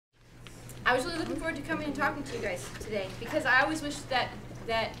I was really looking forward to coming and talking to you guys today because I always wished that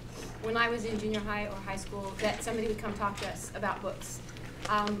when I was in junior high or high school that somebody would come talk to us about books.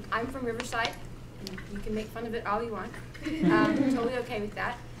 I'm from Riverside, and you can make fun of it all you want. Totally okay with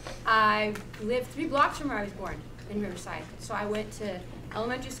that. I lived 3 blocks from where I was born in Riverside. So I went to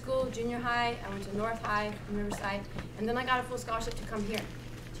elementary school, junior high, I went to North High in Riverside, and then I got a full scholarship to come here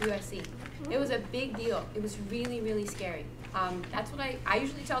to USC. It was a big deal. It was really, really scary. That's what I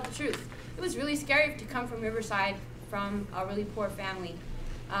usually tell the truth. It was really scary to come from Riverside, from a really poor family,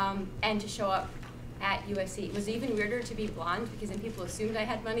 and to show up at USC. It was even weirder to be blonde because then people assumed I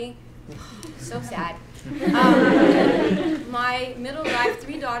had money. So sad. I have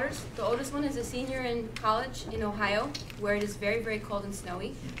 3 daughters. The oldest one is a senior in college in Ohio, where it is very, very cold and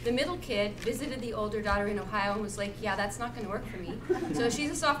snowy. The middle kid visited the older daughter in Ohio and was like, yeah, that's not going to work for me. So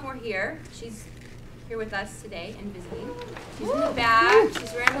she's a sophomore here. She's here with us today and visiting. She's in the back.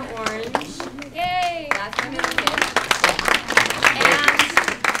 She's wearing the orange. Yay! That's my middle kid. And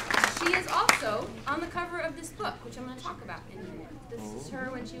she is also on the cover of this book, which I'm going to talk about in a minute. This is her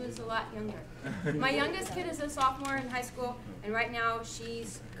when she was a lot younger. My youngest kid is a sophomore in high school, and right now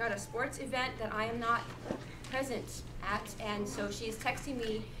she's got a sports event that I am not present at, and so she is texting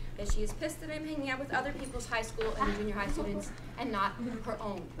me that she is pissed that I'm hanging out with other people's high school and junior high students and not her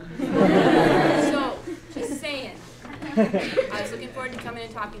own. So she's saying, I was looking forward to coming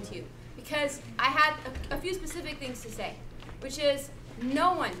and talking to you because I had a few specific things to say, which is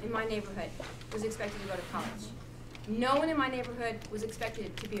no one in my neighborhood was expected to go to college. No one in my neighborhood was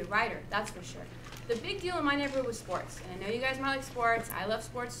expected to be a writer, that's for sure. The big deal in my neighborhood was sports, and I know you guys might like sports. I love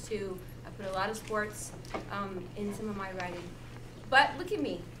sports too. I put a lot of sports in some of my writing. But look at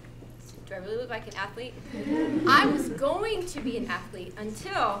me. Do I really look like an athlete? I was going to be an athlete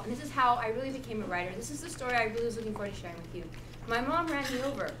until, and this is how I really became a writer. This is the story I really was looking forward to sharing with you. My mom ran me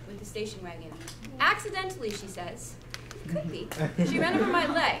over with the station wagon. Accidentally, she says. Could be. She ran over my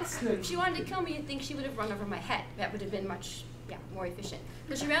legs. If she wanted to kill me, you'd think she would have run over my head. That would have been much, more efficient.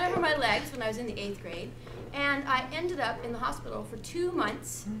 So she ran over my legs when I was in the 8th grade, and I ended up in the hospital for 2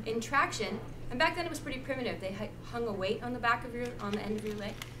 months in traction. And back then it was pretty primitive. They hung a weight on the on the end of your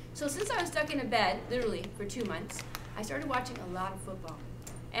leg. So since I was stuck in a bed, literally for 2 months, I started watching a lot of football.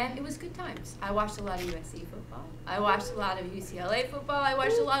 And it was good times. I watched a lot of USC football. I watched a lot of UCLA football. I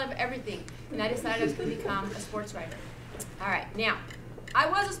watched a lot of everything. And I decided I was going to become a sports writer. All right, now, I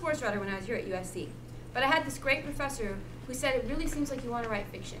was a sports writer when I was here at USC, but I had this great professor who said it really seems like you want to write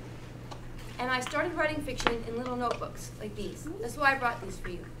fiction. And I started writing fiction in little notebooks like these. That's why I brought these for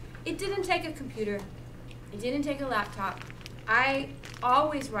you. It didn't take a computer. It didn't take a laptop. I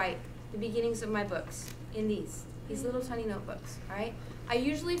always write the beginnings of my books in these little tiny notebooks, all right? I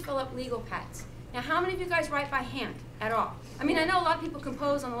usually fill up legal pads. Now, how many of you guys write by hand at all? I mean, I know a lot of people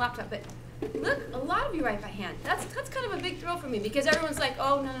compose on the laptop, but look, a lot of you write by hand. That's kind of a big thrill for me because everyone's like,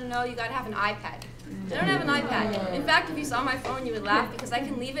 oh, no, you gotta have an iPad. I don't have an iPad. In fact, if you saw my phone, you would laugh because I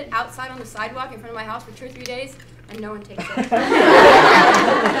can leave it outside on the sidewalk in front of my house for 2 or 3 days and no one takes it.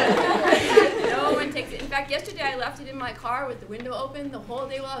 No one takes it. In fact, yesterday I left it in my car with the window open the whole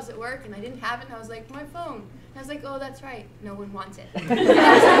day while I was at work and I didn't have it and I was like, my phone. And I was like, oh, that's right, no one wants it. And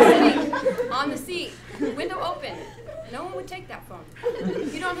I was sitting on the seat, window open. No one would take that phone.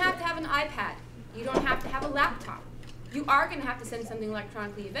 You don't have to have an iPad. You don't have to have a laptop. You are going to have to send something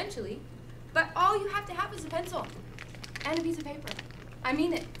electronically eventually, but all you have to have is a pencil and a piece of paper. I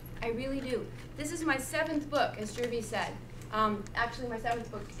mean it. I really do. This is my 7th book, as Jervy said. Actually, my 7th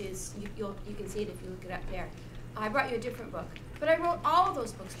book is, you can see it if you look it up there. I brought you a different book. But I wrote all of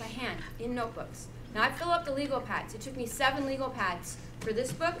those books by hand in notebooks. Now, I fill up the legal pads. It took me 7 legal pads for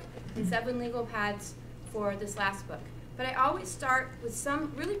this book and 7 legal pads for this last book. But I always start with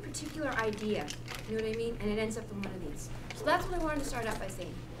some really particular idea, you know what I mean? And it ends up in one of these. So that's what I wanted to start out by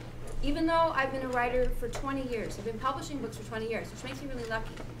saying. Even though I've been a writer for 20 years, I've been publishing books for 20 years, which makes me really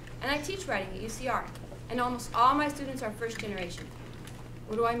lucky. And I teach writing at UCR. And almost all my students are first generation.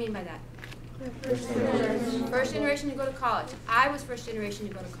 What do I mean by that? First generation to go to college. I was first generation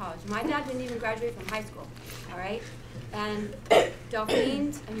to go to college. My dad didn't even graduate from high school, all right? And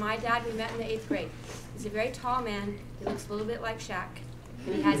Delphine and my dad, we met in the 8th grade. He's a very tall man. He looks a little bit like Shaq,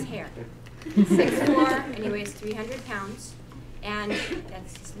 and he has hair. He's 6'4", and he weighs 300 pounds, and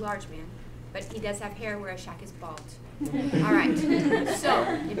he's a large man. But he does have hair, whereas Shaq is bald. All right, so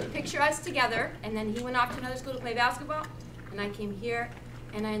if you picture us together, and then he went off to another school to play basketball, and I came here,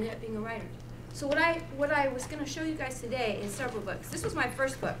 and I ended up being a writer. So what I was going to show you guys today is several books. This was my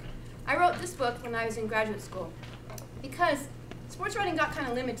first book. I wrote this book when I was in graduate school because sports writing got kind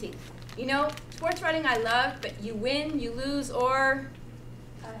of limiting. You know, sports writing I love, but you win, you lose, or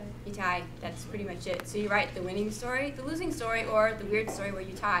you tie, that's pretty much it. So you write the winning story, the losing story, or the weird story where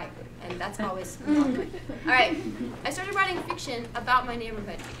you tie. And that's always a long one. All right, I started writing fiction about my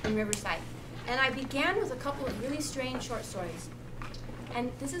neighborhood in Riverside. And I began with a couple of really strange short stories.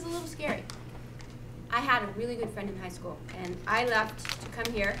 And this is a little scary. I had a really good friend in high school, and I left to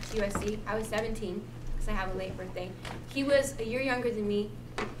come here to USC. I was 17, because I have a late birthday. He was a year younger than me.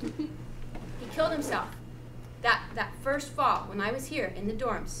 He killed himself. That first fall, when I was here in the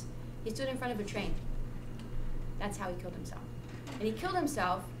dorms, he stood in front of a train. That's how he killed himself. And he killed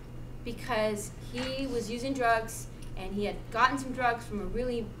himself because he was using drugs, and he had gotten some drugs from a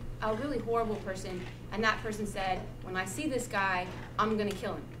really horrible person, and that person said, when I see this guy, I'm gonna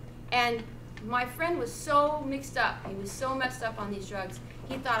kill him. And my friend was so mixed up, he was so messed up on these drugs,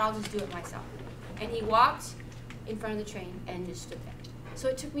 he thought, I'll just do it myself. And he walked in front of the train and just stood there. So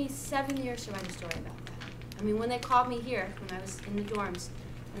it took me 7 years to write a story about that. I mean, when they called me here, when I was in the dorms,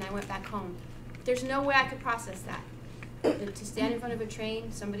 and I went back home, there's no way I could process that. To stand in front of a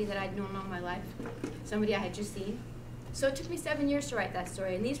train, somebody that I'd known all my life, somebody I had just seen. So it took me 7 years to write that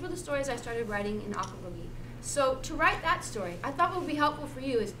story, and these were the stories I started writing in Aqua Boogie. So to write that story, I thought what would be helpful for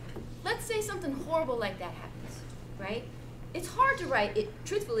you is, let's say something horrible like that happens, right? It's hard to write it,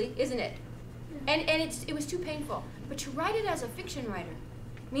 truthfully, isn't it? And it was too painful. But to write it as a fiction writer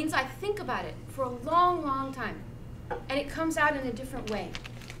means I think about it for a long, long time, and it comes out in a different way.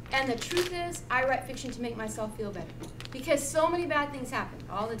 And the truth is, I write fiction to make myself feel better, because so many bad things happen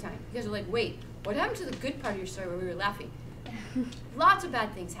all the time. You guys are like, wait, what happened to the good part of your story where we were laughing? Lots of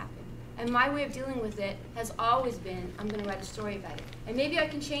bad things happen. And my way of dealing with it has always been, I'm going to write a story about it. And maybe I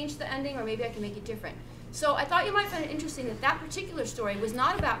can change the ending, or maybe I can make it different. So I thought you might find it interesting that that particular story was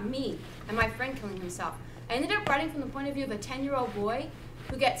not about me and my friend killing himself. I ended up writing from the point of view of a 10-year-old boy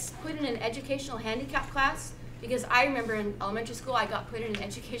who gets put in an educational handicap class, because I remember in elementary school I got put in an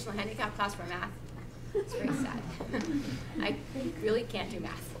educational handicap class for math. It's very sad. I really can't do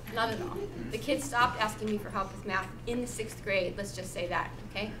math, not at all. The kids stopped asking me for help with math in the 6th grade, let's just say that,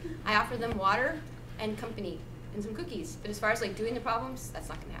 okay? I offered them water and company and some cookies, but as far as like doing the problems, that's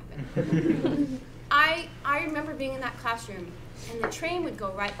not gonna happen. I remember being in that classroom, and the train would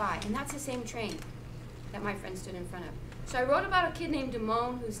go right by, and that's the same train that my friend stood in front of. So I wrote about a kid named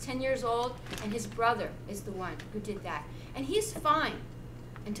Damone who's 10 years old, and his brother is the one who did that. And he's fine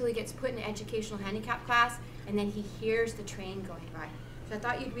until he gets put in an educational handicap class, and then he hears the train going by. So I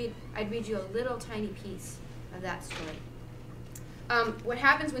thought I'd read you a little tiny piece of that story. What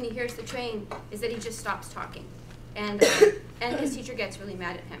happens when he hears the train is that he just stops talking. And his teacher gets really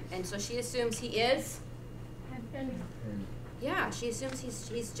mad at him. And so she assumes he is? Yeah, she assumes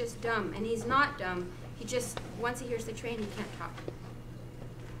he's just dumb. And he's not dumb. He just, once he hears the train, he can't talk.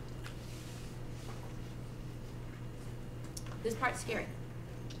 This part's scary.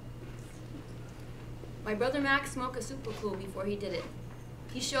 My brother Max smoked a super cool before he did it.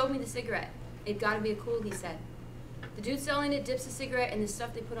 He showed me the cigarette. It gotta be a cool, he said. The dude selling it dips the cigarette in the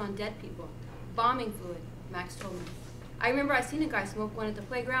stuff they put on dead people. Bombing fluid, Max told me. I remember I seen a guy smoke one at the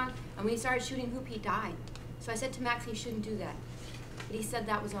playground, and when he started shooting hoop, he died. So I said to Max he shouldn't do that. But he said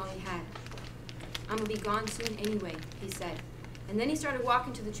that was all he had. I'm gonna be gone soon anyway, he said. And then he started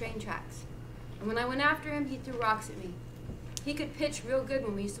walking to the train tracks. And when I went after him, he threw rocks at me. He could pitch real good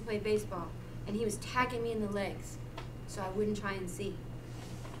when we used to play baseball, and he was tagging me in the legs so I wouldn't try and see.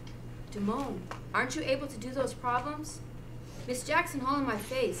 Damone, aren't you able to do those problems? Miss Jackson hauled in my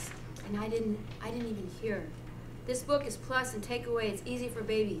face, and I didn't even hear. This book is plus and take away. It's easy for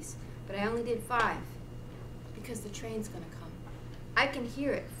babies, but I only did 5 because the train's gonna come. I can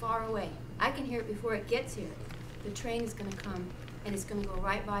hear it far away. I can hear it before it gets here. The train is gonna come, and it's gonna go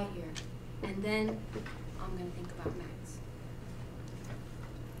right by here, and then I'm gonna think about Max.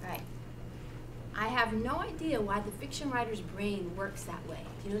 All right. I have no idea why the fiction writer's brain works that way.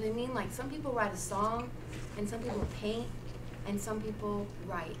 Do you know what I mean? Like, some people write a song, and some people paint, and some people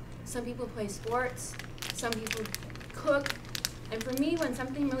write. Some people play sports, some people cook. And for me, when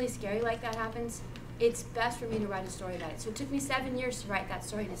something really scary like that happens, it's best for me to write a story about it. So it took me 7 years to write that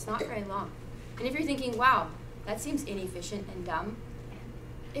story, and it's not very long. And if you're thinking, wow, that seems inefficient and dumb,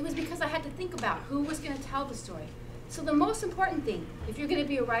 it was because I had to think about who was going to tell the story. So the most important thing, if you're going to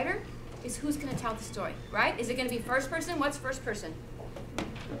be a writer, is who's going to tell the story, right? Is it going to be first person? What's first person?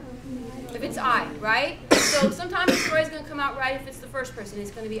 If it's I, right? So sometimes the story is going to come out right if it's the first person.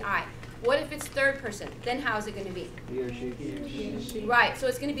 It's going to be I. What if it's third person? Then how is it going to be? He or she. He or she. Right, so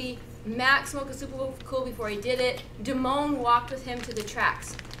it's going to be Max smoked a super cool before he did it. Damone walked with him to the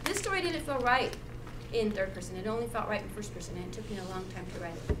tracks. This story didn't feel right in third person. It only felt right in first person, and it took me a long time to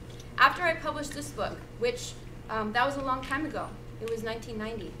write it. After I published this book, which that was a long time ago, It was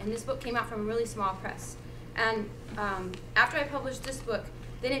 1990, and this book came out from a really small press. And after I published this book,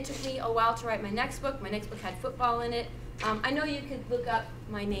 then it took me a while to write my next book. My next book had football in it. I know you could look up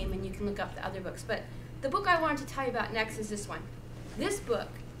my name and you can look up the other books, but the book I wanted to tell you about next is this one. This book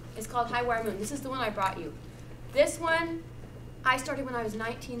is called High Wire Moon. This is the one I brought you. This one I started when I was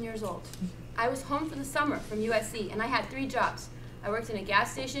 19 years old. I was home for the summer from USC, and I had 3 jobs. I worked in a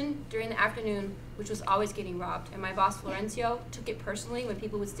gas station during the afternoon, which was always getting robbed, and my boss, Florencio, took it personally when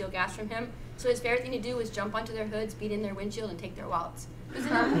people would steal gas from him. So his favorite thing to do was jump onto their hoods, beat in their windshield, and take their wallets. It was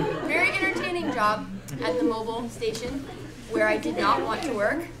a very entertaining job at the mobile station where I did not want to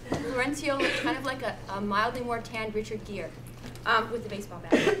work. Florencio looked kind of like a mildly more tanned Richard Gere with the baseball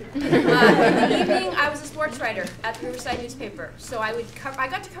bat. In the evening, I was a sports writer at the Riverside newspaper. So I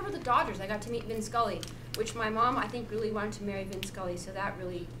got to cover the Dodgers. I got to meet Vin Scully, which my mom, I think, really wanted to marry Vin Scully, so that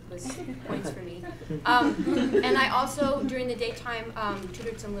really was points for me. And I also, during the daytime,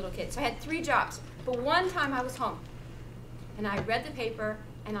 tutored some little kids. So I had 3 jobs. But one time I was home, and I read the paper,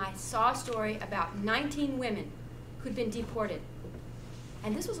 and I saw a story about 19 women who'd been deported.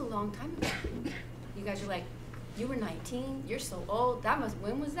 And this was a long time ago. You guys are like, you were 19? You're so old.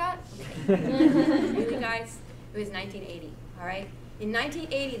 When was that? Okay. Really, guys? It was 1980, all right? In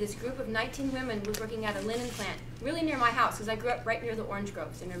 1980, this group of 19 women was working at a linen plant, really near my house, because I grew up right near the orange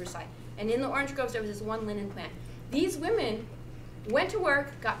groves in Riverside. And in the orange groves, there was this one linen plant. These women went to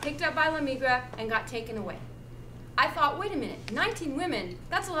work, got picked up by La Migra, and got taken away. I thought, wait a minute, 19 women,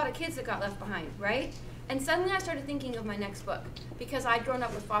 that's a lot of kids that got left behind, right? And suddenly I started thinking of my next book, because I'd grown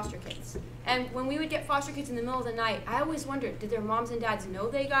up with foster kids. And when we would get foster kids in the middle of the night, I always wondered, did their moms and dads know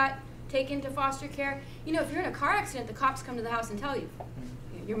they got taken to foster care? You know, if you're in a car accident, the cops come to the house and tell you,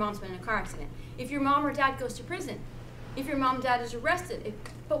 your mom's been in a car accident. If your mom or dad goes to prison, if your mom or dad is arrested.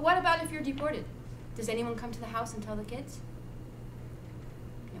 But what about if you're deported? Does anyone come to the house and tell the kids?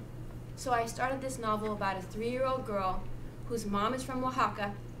 No. So I started this novel about a 3-year-old girl whose mom is from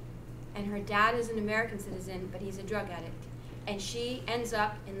Oaxaca, and her dad is an American citizen, but he's a drug addict. And she ends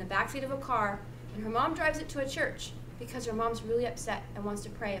up in the backseat of a car, and her mom drives it to a church because her mom's really upset and wants to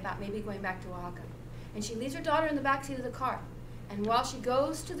pray about maybe going back to Oaxaca. And she leaves her daughter in the backseat of the car. And while she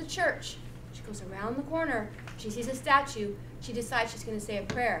goes to the church, she goes around the corner, she sees a statue, she decides she's going to say a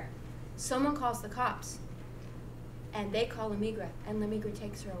prayer. Someone calls the cops, and they call La Migra, and La Migra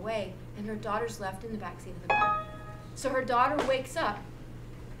takes her away, and her daughter's left in the backseat of the car. So her daughter wakes up.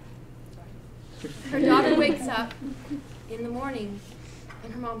 Her daughter wakes up in the morning,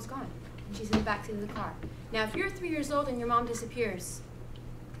 and her mom's gone, and she's in the backseat of the car. Now, if you're 3 years old and your mom disappears,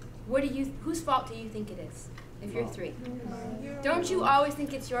 whose fault do you think it is? If you're 3, don't you always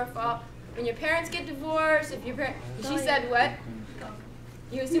think it's your fault? When your parents get divorced, if your she said what?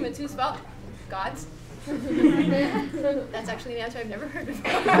 You assume it's whose fault? God's. That's actually an answer I've never heard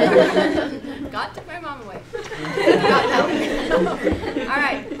before. God took my mom away. All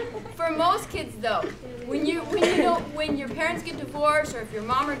right. For most kids, though, when your parents get divorced, or if your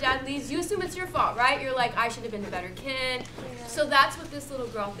mom or dad leaves, you assume it's your fault, right? You're like, I should have been a better kid. So that's what this little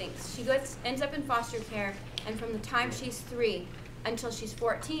girl thinks. She ends up in foster care, and from the time she's 3 until she's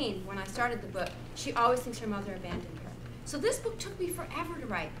 14, when I started the book, she always thinks her mother abandoned her. So this book took me forever to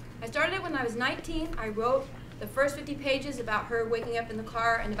write. I started it when I was 19. I wrote the first 50 pages about her waking up in the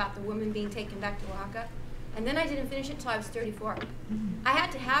car and about the woman being taken back to Oaxaca. And then I didn't finish it until I was 34. I had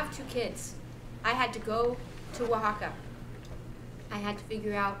to have 2 kids. I had to go to Oaxaca. I had to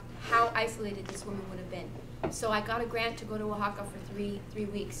figure out how isolated this woman would have been. So I got a grant to go to Oaxaca for three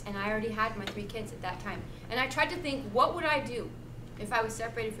weeks, and I already had my 3 kids at that time. And I tried to think, what would I do if I was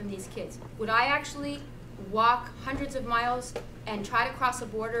separated from these kids? Would I actually walk hundreds of miles and try to cross a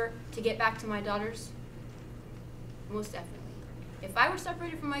border to get back to my daughters? Most definitely. If I were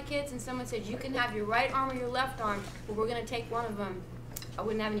separated from my kids and someone said, you can have your right arm or your left arm, but we're going to take one of them, I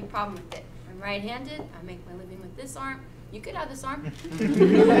wouldn't have any problem with it. I'm right-handed. I make my living with this arm. You could have this arm. As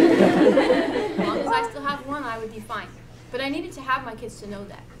long as I still have one, I would be fine. But I needed to have my kids to know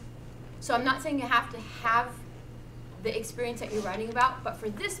that. So I'm not saying you have to have the experience that you're writing about, but for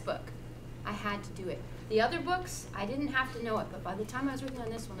this book, I had to do it. The other books, I didn't have to know it, but by the time I was working on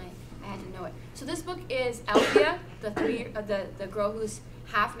this one, I had to know it. So this book is Elvia, the girl who's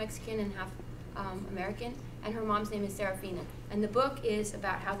half Mexican and half American, and her mom's name is Serafina. And the book is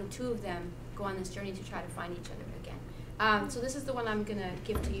about how the 2 of them go on this journey to try to find each other again. So this is the one I'm going to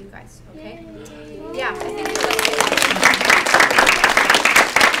give to you guys, okay? Yay. Yeah, I think you'll like it.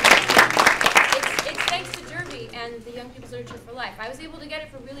 It's thanks to Derby and the Young People's Literature for Life. I was able to get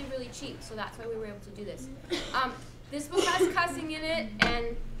it for really, really cheap, so that's why we were able to do this. This book has cussing in it,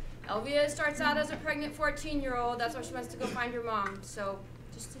 and Elvia starts out as a pregnant 14-year-old. That's why she wants to go find her mom. So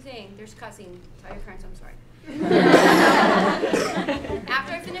just saying, there's cussing. Tell your parents I'm sorry.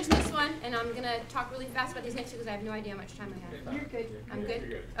 After I finish this one, and I'm going to talk really fast about these next two because I have no idea how much time I have. You're good. I'm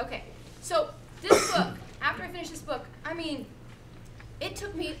good? Okay. So this book, after I finish this book, I mean, it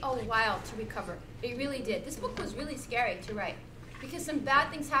took me a while to recover. It really did. This book was really scary to write because some bad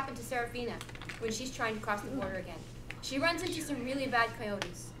things happen to Serafina when she's trying to cross the border again. She runs into some really bad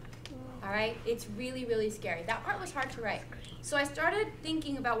coyotes. All right? It's really, really scary. That part was hard to write. So I started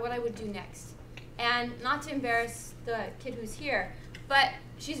thinking about what I would do next. And not to embarrass the kid who's here, but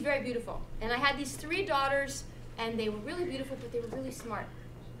she's very beautiful. And I had these 3 daughters, and they were really beautiful, but they were really smart,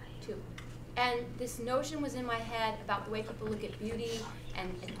 too. And this notion was in my head about the way people look at beauty and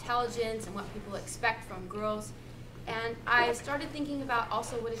intelligence and what people expect from girls. And I started thinking about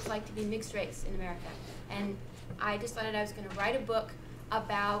also what it's like to be mixed race in America. And I decided I was going to write a book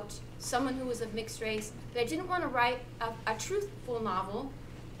about someone who was of mixed race, but I didn't want to write a truthful novel,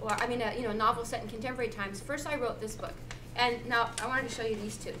 or a novel set in contemporary times. First, I wrote this book, and now I wanted to show you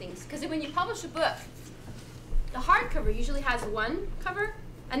these 2 things, because when you publish a book, the hardcover usually has one cover,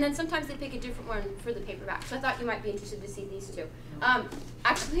 and then sometimes they pick a different one for the paperback. So I thought you might be interested to see these 2.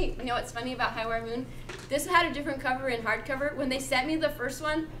 Actually, you know what's funny about High Wire Moon? This had a different cover in hardcover. When they sent me the first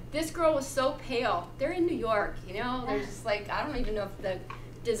one, this girl was so pale. They're in New York, you know? They're just like, I don't even know if the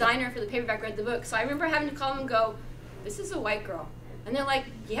designer for the paperback read the book. So I remember having to call them and go, this is a white girl. And they're like,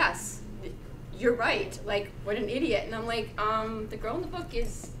 yes, you're right. Like, what an idiot. And I'm like, the girl in the book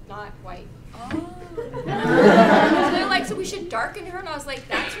is not white. Oh. So they're like, so we should darken her? And I was like,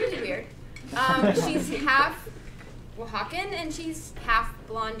 that's really weird. She's half Oaxacan and she's half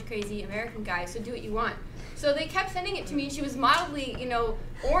blonde, crazy American guy, so do what you want. So they kept sending it to me. She was mildly,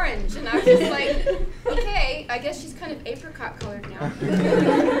 orange. And I was just like, okay, I guess she's kind of apricot colored now.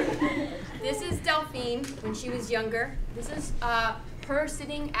 This is Delphine when she was younger. This is her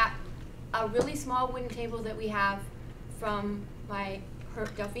sitting at a really small wooden table that we have from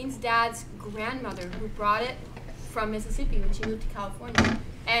Delphine's dad's grandmother, who brought it from Mississippi when she moved to California.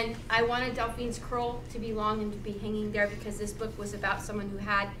 And I wanted Delphine's curl to be long and to be hanging there because this book was about someone who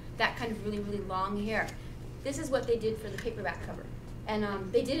had that kind of really, really long hair. This is what they did for the paperback cover. And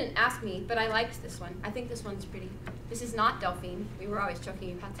they didn't ask me, but I liked this one. I think this one's pretty. This is not Delphine. We were always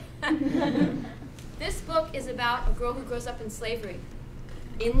joking about that. This book is about a girl who grows up in slavery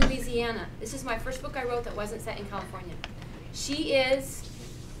in Louisiana. This is my first book I wrote that wasn't set in California. She is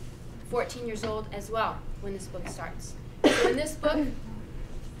 14 years old as well when this book starts. So in this book,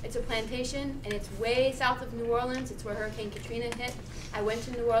 it's a plantation, and it's way south of New Orleans. It's where Hurricane Katrina hit. I went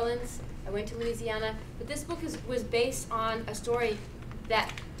to New Orleans. I went to Louisiana. But this book was based on a story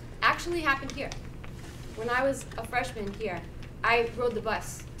that actually happened here. When I was a freshman here, I rode the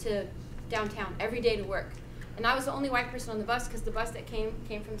bus to downtown every day to work. And I was the only white person on the bus because the bus that came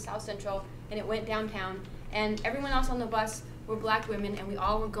from South Central, and it went downtown. And everyone else on the bus were black women, and we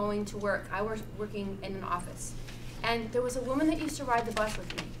all were going to work. I was working in an office. And there was a woman that used to ride the bus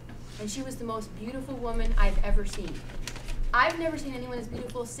with me. And she was the most beautiful woman I've ever seen. I've never seen anyone as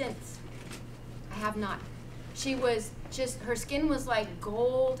beautiful since. I have not. She was just, her skin was like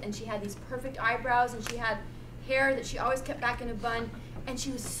gold, and she had these perfect eyebrows, and she had hair that she always kept back in a bun, and she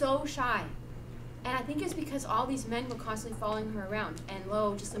was so shy. And I think it's because all these men were constantly following her around. And,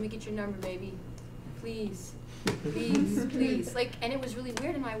 Lo, just let me get your number, baby. Please, please, please. And it was really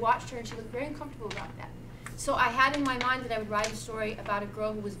weird, and I watched her, and she looked very uncomfortable about that. So I had in my mind that I would write a story about a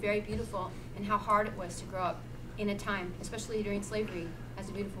girl who was very beautiful and how hard it was to grow up in a time, especially during slavery, as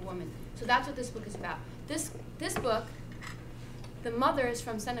a beautiful woman. So that's what this book is about. This book, the mother is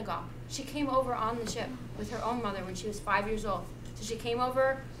from Senegal. She came over on the ship with her own mother when she was 5 years old. So she came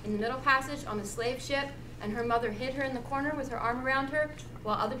over in the Middle Passage on the slave ship, and her mother hid her in the corner with her arm around her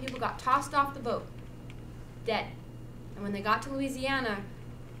while other people got tossed off the boat, dead. And when they got to Louisiana,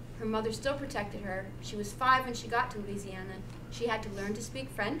 her mother still protected her. She was 5 when she got to Louisiana. She had to learn to speak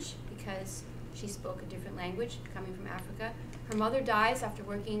French because she spoke a different language coming from Africa. Her mother dies after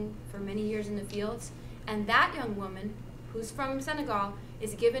working for many years in the fields. And that young woman, who's from Senegal,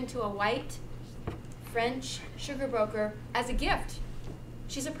 is given to a white French sugar broker as a gift.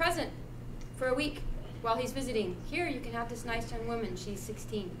 She's a present for a week while he's visiting. Here, you can have this nice young woman. She's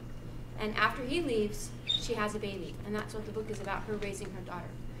 16. And after he leaves, she has a baby. And that's what the book is about, her raising her daughter.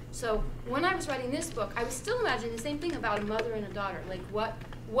 So when I was writing this book, I was still imagining the same thing about a mother and a daughter. Like,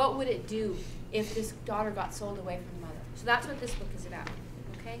 what would it do if this daughter got sold away from the mother? So that's what this book is about,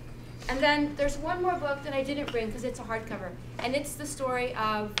 okay? And then there's one more book that I didn't bring because it's a hardcover. And it's the story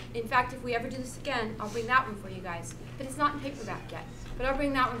of, in fact, if we ever do this again, I'll bring that one for you guys. But it's not in paperback yet. But I'll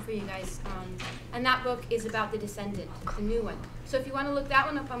bring that one for you guys. And that book is about the descendant, the new one. So if you want to look that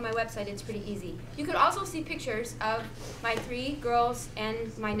one up on my website, it's pretty easy. You could also see pictures of my 3 girls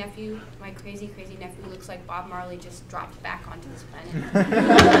and my nephew, my crazy, crazy nephew. Looks like Bob Marley just dropped back onto this planet.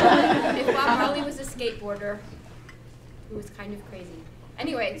 If Bob Marley was a skateboarder, who was kind of crazy.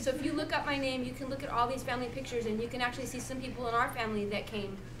 Anyway, so if you look up my name, you can look at all these family pictures, and you can actually see some people in our family that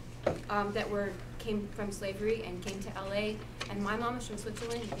came from slavery and came to LA. And my mom is from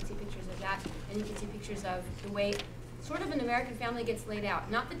Switzerland. You can see pictures of that, and you can see pictures of the way sort of an American family gets laid out.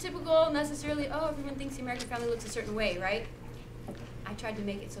 Not the typical necessarily, oh, everyone thinks the American family looks a certain way, right? I tried to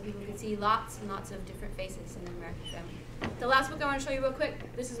make it so people could see lots and lots of different faces in an American family. The last book I want to show you real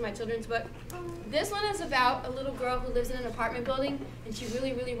quick, this is my children's book. This one is about a little girl who lives in an apartment building, and she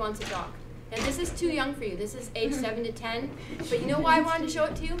really, really wants a dog. And this is too young for you. This is age 7 to 10. But you know why I wanted to show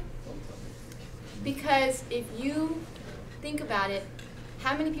it to you? Because if you think about it,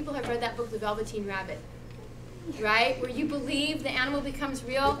 how many people have read that book, The Velveteen Rabbit? Right? Where you believe the animal becomes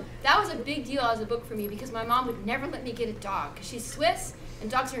real. That was a big deal as a book for me because my mom would never let me get a dog. Because she's Swiss and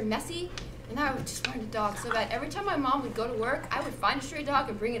dogs are messy. And I just wanted a dog so bad. Every time my mom would go to work, I would find a stray dog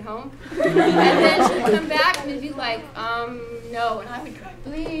and bring it home. And then she would come back and it'd be like, no. And I would go,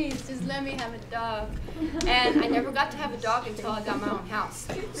 please, just let me have a dog. And I never got to have a dog until I got my own house.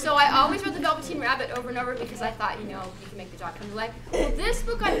 So I always read The Velveteen Rabbit over and over because I thought, you know, you can make the dog come to life. Well, this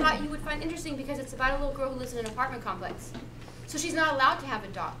book I thought you would find interesting because it's about a little girl who lives in an apartment complex. So she's not allowed to have a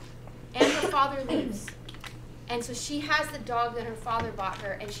dog. And her father leaves. And so she has the dog that her father bought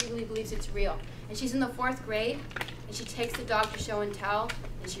her, and she really believes it's real. And she's in the 4th grade, and she takes the dog to show and tell,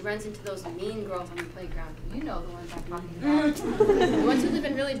 and she runs into those mean girls on the playground. You know the ones I'm talking about. The ones who live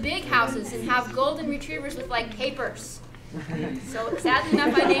in really big houses and have golden retrievers with, like, papers. So sadly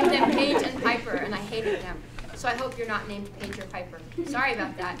enough, I named them Paige and Piper, and I hated them. So I hope you're not named Paige or Piper. Sorry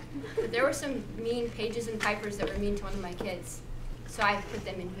about that. But there were some mean Pages and Pipers that were mean to one of my kids. So I put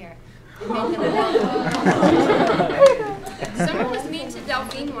them in here. Someone was mean to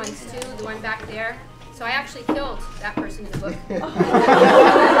Delphine once too, the one back there. So I actually killed that person in the book. What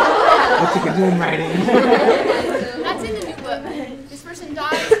you could do in writing. That's in the new book. This person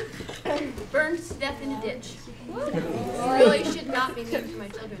dies, burned to death in a ditch. You really should not be mean to my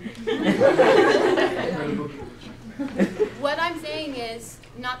children. What I'm saying is,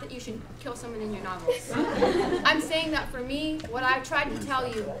 not that you should kill someone in your novels. I'm saying that for me, what I've tried to tell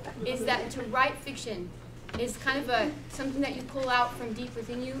you is that to write fiction is kind of something that you pull out from deep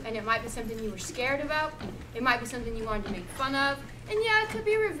within you, and it might be something you were scared about, it might be something you wanted to make fun of, and yeah, it could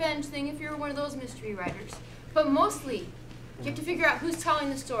be a revenge thing if you're one of those mystery writers. But mostly, you have to figure out who's telling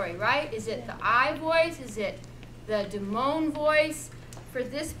the story, right? Is it the I voice? Is it the Damone voice? For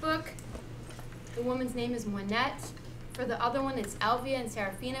this book, the woman's name is Monette. For the other one, it's Elvia and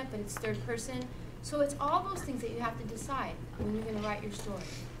Serafina, but it's 3rd person. So it's all those things that you have to decide when you're going to write your story.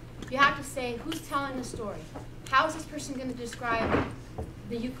 You have to say, who's telling the story? How is this person going to describe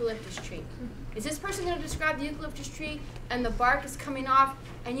the eucalyptus tree? Is this person going to describe the eucalyptus tree and the bark is coming off,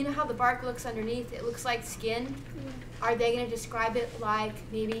 and you know how the bark looks underneath? It looks like skin. Are they going to describe it like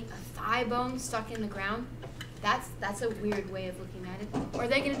maybe a thigh bone stuck in the ground? That's a weird way of looking at it. Or are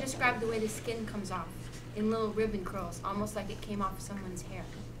they going to describe the way the skin comes off in little ribbon curls, almost like it came off someone's hair?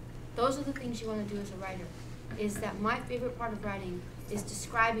 Those are the things you want to do as a writer. Is that my favorite part of writing is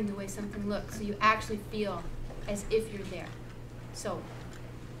describing the way something looks so you actually feel as if you're there. So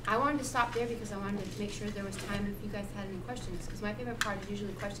I wanted to stop there because I wanted to make sure there was time if you guys had any questions, because my favorite part is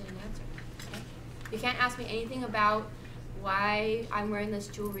usually question and answer. Okay? You can't ask me anything about why I'm wearing this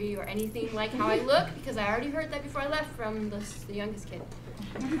jewelry or anything like how I look, because I already heard that before I left from the youngest kid.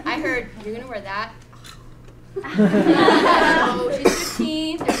 I heard, you're going to wear that. So she's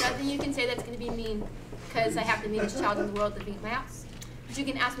 15, there's nothing you can say that's going to be mean, because I have the meanest child in the world living at my house. But you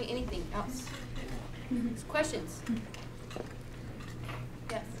can ask me anything else. Questions?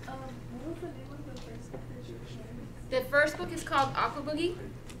 Yes? What was the name of the first book that you shared? The first book is called Aqua Boogie.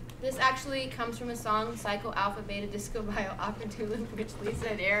 This actually comes from a song, Psycho Alpha Beta Disco by Opera Tulip, which Lisa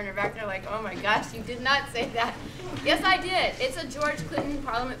and Aaron are back there like, oh my gosh, you did not say that. Yes, I did. It's a George Clinton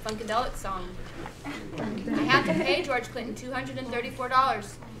Parliament Funkadelic song. I had to pay George Clinton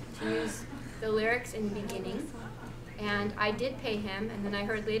 $234 to use the lyrics in the beginning. And I did pay him, and then I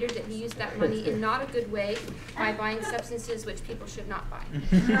heard later that he used that money in not a good way by buying substances which people should not buy.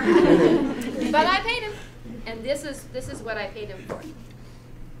 But I paid him, and this is what I paid him for.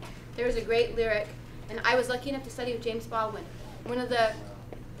 There's a great lyric, and I was lucky enough to study with James Baldwin, one of the,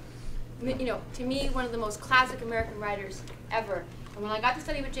 to me, one of the most classic American writers ever. And And when I got to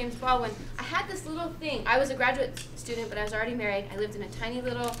study with James Baldwin, I had this little thing. I was a graduate student, but I was already married. I lived in a tiny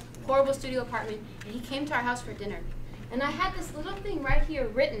little, horrible studio apartment, and he came to our house for dinner. And I had this little thing right here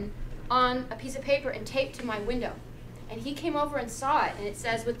written on a piece of paper and taped to my window. And he came over and saw it, and it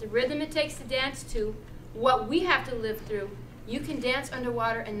says, with the rhythm it takes to dance to, what we have to live through, you can dance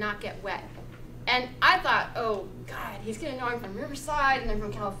underwater and not get wet. And I thought, oh, God, he's going to know I'm from Riverside, and I'm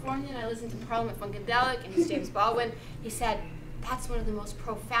from California, and I listen to Parliament Funkadelic, and he's James Baldwin. He said, that's one of the most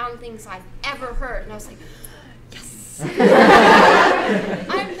profound things I've ever heard. And I was like, yes.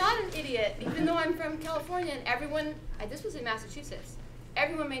 I'm not an idiot, even though I'm from California, and everyone, this was in Massachusetts,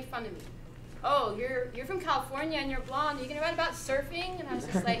 everyone made fun of me. Oh, you're from California and you're blonde. Are you going to write about surfing? And I was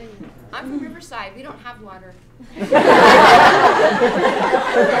just like, I'm from Riverside. We don't have water. They're like,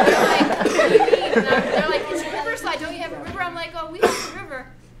 what do you mean? And they're like, it's Riverside. Don't you have a river? I'm like, oh, we have a river,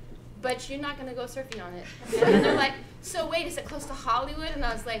 but you're not going to go surfing on it. And they're like, so wait, is it close to Hollywood? And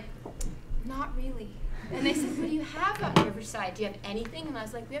I was like, not really. And they said, what do you have out in Riverside? Do you have anything? And I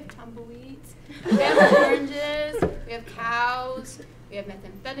was like, we have tumbleweeds. We have oranges. We have cows. We have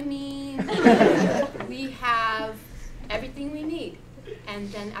methamphetamine. We have everything we need.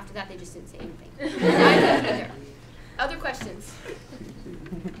 And then after that, they just didn't say anything. And I didn't either. Other questions?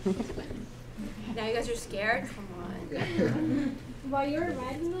 Now you guys are scared? Come on. While you were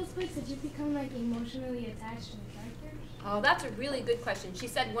writing those books, did you become like emotionally attached to the characters? Oh, that's a really good question. She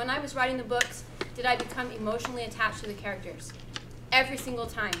said, when I was writing the books, did I become emotionally attached to the characters? Every single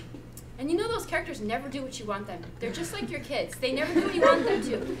time. And you know those characters never do what you want them. They're just like your kids. They never do what you want them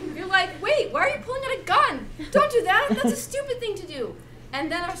to. You're like, wait, why are you pulling out a gun? Don't do that. That's a stupid thing to do.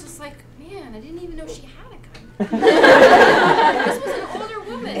 And then I was just like, man, I didn't even know she had a gun. This was an older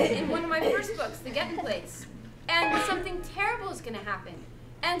woman in one of my first books, The Getting Place. And something terrible is going to happen.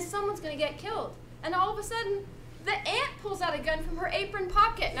 And someone's going to get killed. And all of a sudden, the aunt pulls out a gun from her apron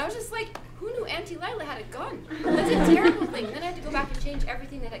pocket. And I was just like, who knew Auntie Lila had a gun? That's a terrible thing. Then I had to go back and change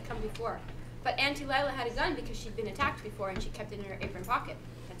everything that had come before. But Auntie Lila had a gun because she'd been attacked before and she kept it in her apron pocket.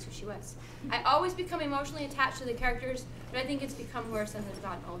 That's who she was. I always become emotionally attached to the characters, but I think it's become worse as I've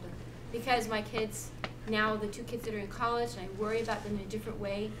gotten older. Because my kids, now the 2 kids that are in college, and I worry about them in a different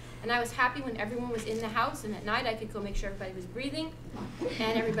way. And I was happy when everyone was in the house, and at night I could go make sure everybody was breathing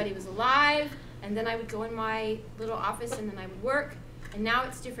and everybody was alive. And then I would go in my little office and then I would work. And now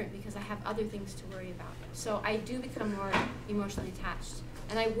it's different because I have other things to worry about. So I do become more emotionally attached.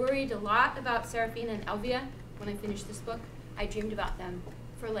 And I worried a lot about Serafina and Elvia when I finished this book. I dreamed about them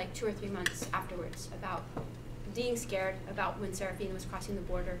for like 2 or 3 months afterwards, about being scared about when Serafina was crossing the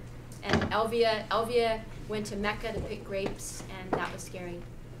border. And Elvia went to Mecca to pick grapes, and that was scary.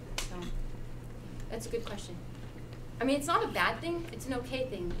 So that's a good question. I mean, it's not a bad thing. It's an okay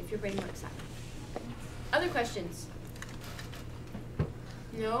thing if your brain works that way. Other questions?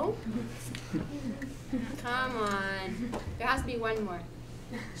 No? Come on. There has to be one more.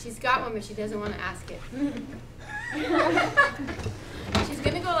 She's got one, but she doesn't want to ask it. She's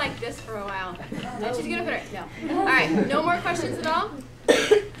going to go like this for a while. Then she's going to put her, no. All right, no more questions at all?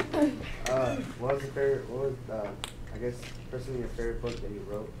 What was I guess, personally your favorite book that you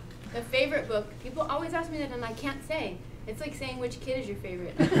wrote? The favorite book? People always ask me that and I can't say. It's like saying which kid is your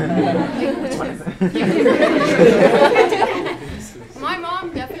favorite. My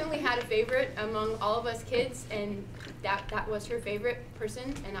mom definitely had a favorite among all of us kids, and that was her favorite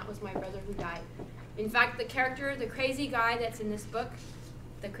person, and that was my brother who died. In fact, the character, the crazy guy that's in this book,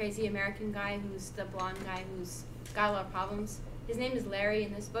 the crazy American guy who's the blonde guy who's got a lot of problems, his name is Larry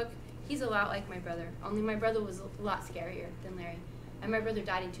in this book. He's a lot like my brother, only my brother was a lot scarier than Larry. And my brother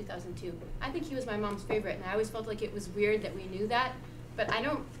died in 2002. I think he was my mom's favorite, and I always felt like it was weird that we knew that. But I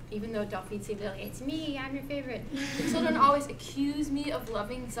don't, even though Delphine seemed to be like, it's me, I'm your favorite. The children always accuse me of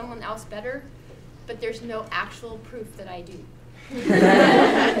loving someone else better, but there's no actual proof that I do.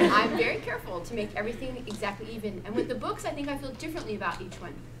 I'm very careful to make everything exactly even. And with the books, I think I feel differently about each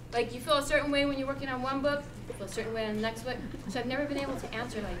one. Like, you feel a certain way when you're working on one book, you feel a certain way on the next book. So I've never been able to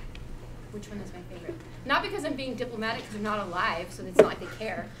answer, like, which one is my favorite. Not because I'm being diplomatic, because they're not alive, so it's not like they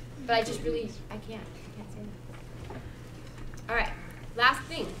care. But I just really, I can't say that. All right, last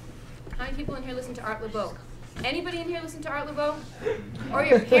thing. How many people in here listen to Art Laboe? Anybody in here listen to Art Laboe? Or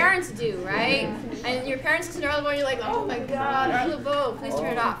your parents do, right? And your parents listen to Art Laboe, and you're like, oh my God, Art Laboe, please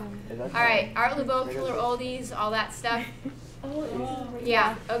turn it off. All right, Art Laboe, Killer Oldies, all that stuff.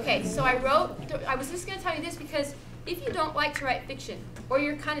 Yeah, okay, so I was just going to tell you this because if you don't like to write fiction, or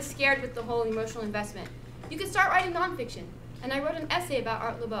you're kind of scared with the whole emotional investment, you can start writing nonfiction. And I wrote an essay about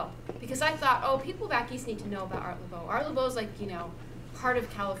Art Laboe because I thought, oh, people back east need to know about Art Laboe. Art Laboe is like, you know, heart of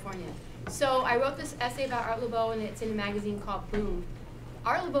California. So I wrote this essay about Art Laboe, and it's in a magazine called Boom.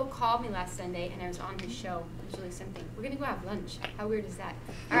 Art Laboe called me last Sunday, and I was on his show. It was really something. We're going to go have lunch. How weird is that?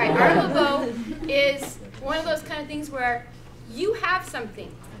 All right, Art Laboe is one of those kind of things where you have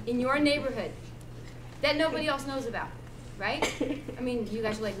something in your neighborhood that nobody else knows about, right? I mean, you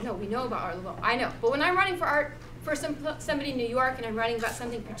guys are like, no, we know about Art Laboe. I know. But when I'm running for somebody in New York and I'm writing about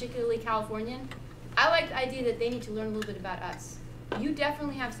something particularly Californian, I like the idea that they need to learn a little bit about us. You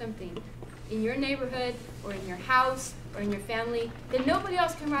definitely have something in your neighborhood or in your house or in your family that nobody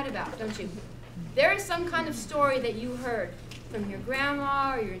else can write about, don't you? There is some kind of story that you heard from your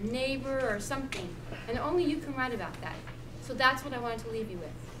grandma or your neighbor or something, and only you can write about that. So that's what I wanted to leave you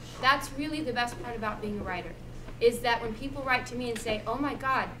with. That's really the best part about being a writer, is that when people write to me and say, oh my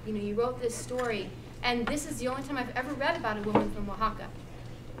God, you wrote this story, and this is the only time I've ever read about a woman from Oaxaca.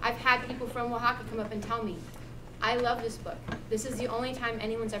 I've had people from Oaxaca come up and tell me, I love this book. This is the only time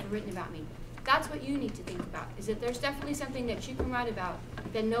anyone's ever written about me. That's what you need to think about, is that there's definitely something that you can write about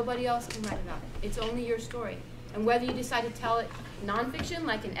that nobody else can write about. It's only your story. And whether you decide to tell it nonfiction,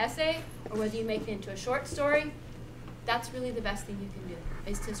 like an essay, or whether you make it into a short story, that's really the best thing you can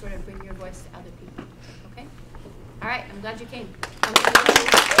do, is to sort of bring your voice to other people. Okay? All right, I'm glad you came.